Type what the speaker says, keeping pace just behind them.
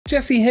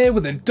Jesse here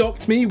with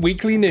AdoptMe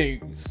Weekly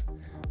News.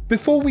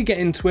 Before we get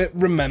into it,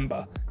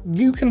 remember,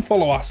 you can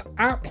follow us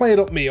at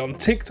PlayAdoptMe on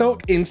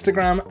TikTok,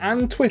 Instagram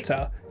and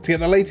Twitter to get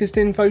the latest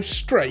info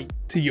straight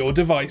to your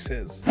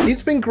devices.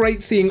 It's been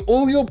great seeing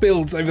all your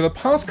builds over the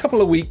past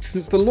couple of weeks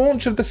since the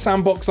launch of the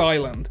Sandbox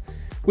Island.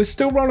 We're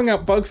still rolling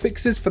out bug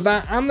fixes for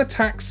that and the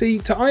taxi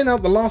to iron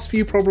out the last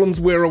few problems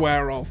we're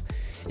aware of.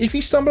 If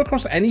you stumble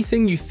across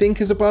anything you think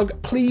is a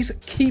bug, please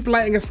keep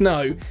letting us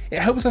know. It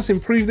helps us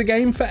improve the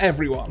game for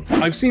everyone.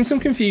 I've seen some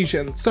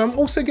confusion, so I'm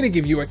also going to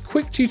give you a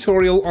quick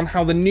tutorial on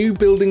how the new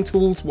building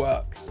tools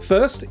work.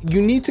 First,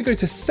 you need to go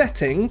to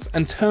Settings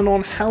and turn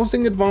on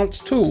Housing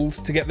Advanced Tools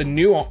to get the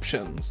new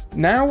options.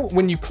 Now,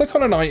 when you click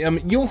on an item,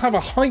 you'll have a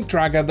height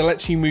dragger that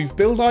lets you move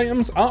build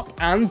items up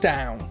and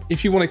down.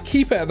 If you want to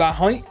keep it at that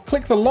height,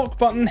 click the lock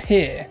button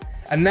here.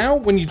 And now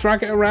when you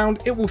drag it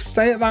around, it will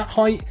stay at that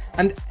height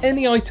and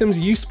any items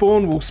you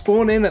spawn will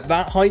spawn in at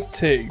that height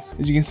too.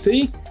 As you can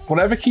see,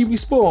 whatever cube you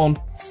spawn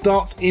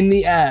starts in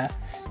the air.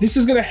 This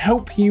is going to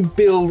help you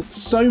build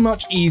so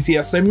much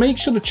easier, so make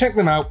sure to check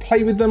them out,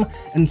 play with them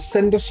and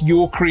send us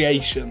your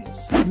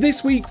creations.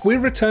 This week we're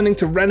returning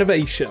to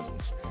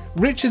renovations.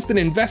 Rich has been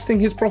investing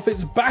his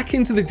profits back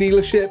into the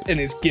dealership and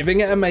is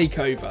giving it a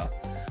makeover.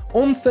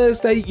 On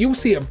Thursday, you'll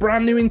see a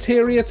brand new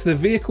interior to the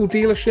vehicle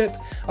dealership,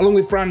 along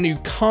with brand new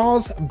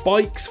cars,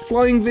 bikes,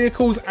 flying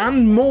vehicles,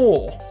 and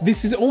more.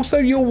 This is also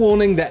your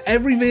warning that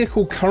every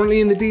vehicle currently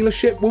in the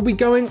dealership will be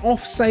going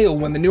off sale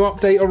when the new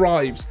update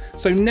arrives,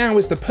 so now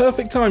is the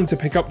perfect time to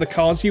pick up the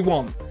cars you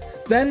want.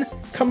 Then,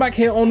 come back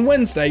here on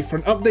Wednesday for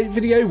an update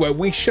video where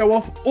we show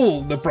off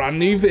all the brand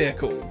new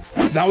vehicles.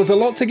 That was a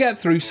lot to get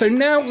through, so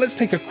now let's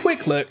take a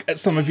quick look at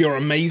some of your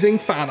amazing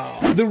fan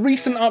art. The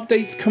recent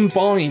updates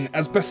combine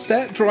as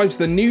Bastet drives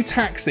the new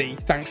taxi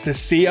thanks to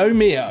CO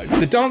Mio.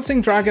 The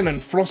Dancing Dragon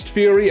and Frost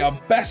Fury are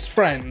best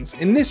friends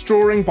in this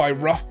drawing by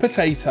Rough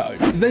Potato.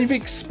 They've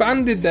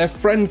expanded their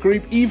friend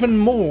group even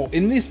more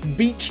in this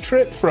beach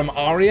trip from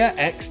Aria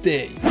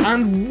XD.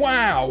 And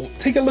wow,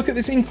 take a look at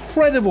this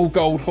incredible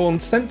gold horn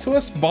sent to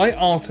us by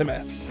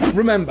Artemis.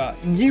 Remember,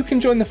 you can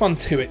join the fun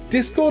too at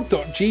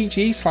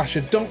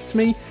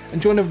discord.gg/adoptme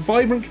and join a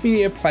vibrant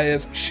community of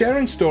players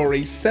sharing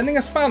stories, sending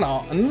us fan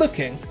art and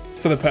looking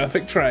for the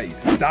perfect trade.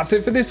 That's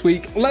it for this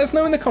week. Let us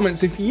know in the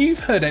comments if you've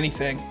heard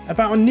anything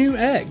about a new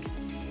egg.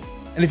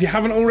 And if you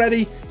haven't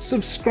already,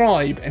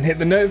 subscribe and hit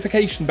the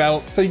notification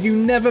bell so you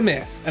never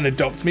miss an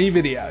Adopt Me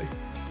video.